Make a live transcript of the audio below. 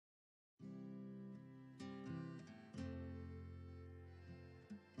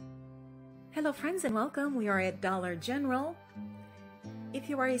Hello friends and welcome. We are at Dollar General. If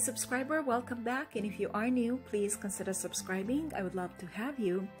you are a subscriber, welcome back, and if you are new, please consider subscribing. I would love to have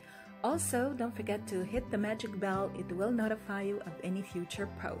you. Also, don't forget to hit the magic bell. It will notify you of any future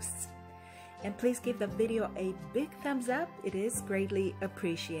posts. And please give the video a big thumbs up. It is greatly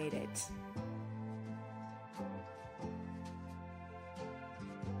appreciated.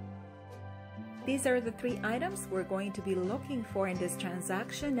 These are the 3 items we're going to be looking for in this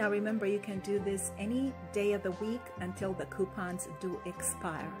transaction. Now remember, you can do this any day of the week until the coupons do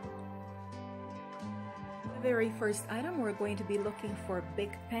expire. The very first item, we're going to be looking for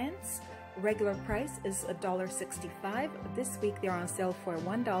big pens. Regular price is $1.65. This week they're on sale for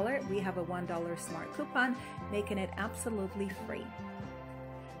 $1. We have a $1 smart coupon, making it absolutely free.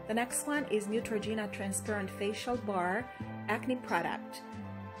 The next one is Neutrogena Transparent Facial Bar Acne Product.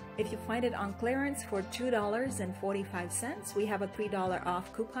 If you find it on clearance for $2.45, we have a $3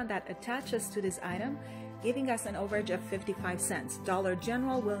 off coupon that attaches to this item, giving us an overage of 55 cents. Dollar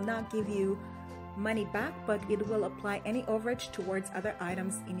General will not give you money back, but it will apply any overage towards other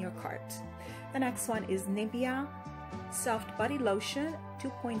items in your cart. The next one is Nivea Soft Body Lotion,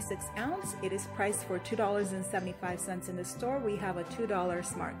 2.6 ounce. It is priced for $2.75 in the store. We have a $2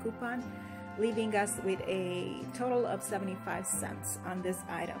 smart coupon, leaving us with a total of 75 cents on this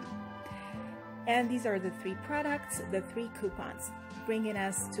item. And these are the 3 products, the 3 coupons, bringing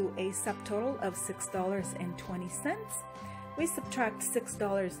us to a subtotal of $6.20. We subtract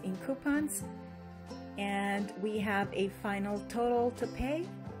 $6 in coupons, and we have a final total to pay,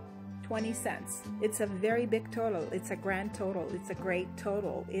 20 cents. It's a very big total. It's a grand total. It's a great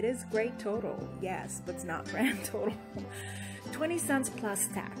total. It is great total, yes, but it's not grand total. 20 cents plus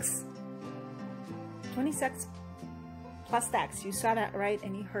tax. 20 cents plus tax. You saw that right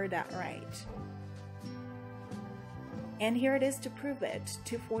and you heard that right. And here it is to prove it.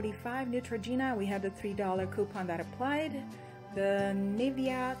 $2.45 Neutrogena. We had the $3 coupon that applied. The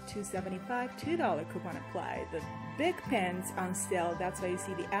Nivea $2.75 $2 coupon applied. The big pens on sale. That's why you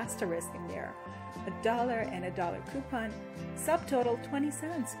see the asterisk in there. $1 and $1 coupon. Subtotal 20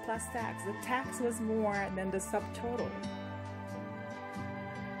 cents plus tax. The tax was more than the subtotal.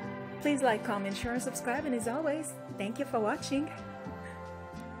 Please like, comment, share, and subscribe, and as always, thank you for watching.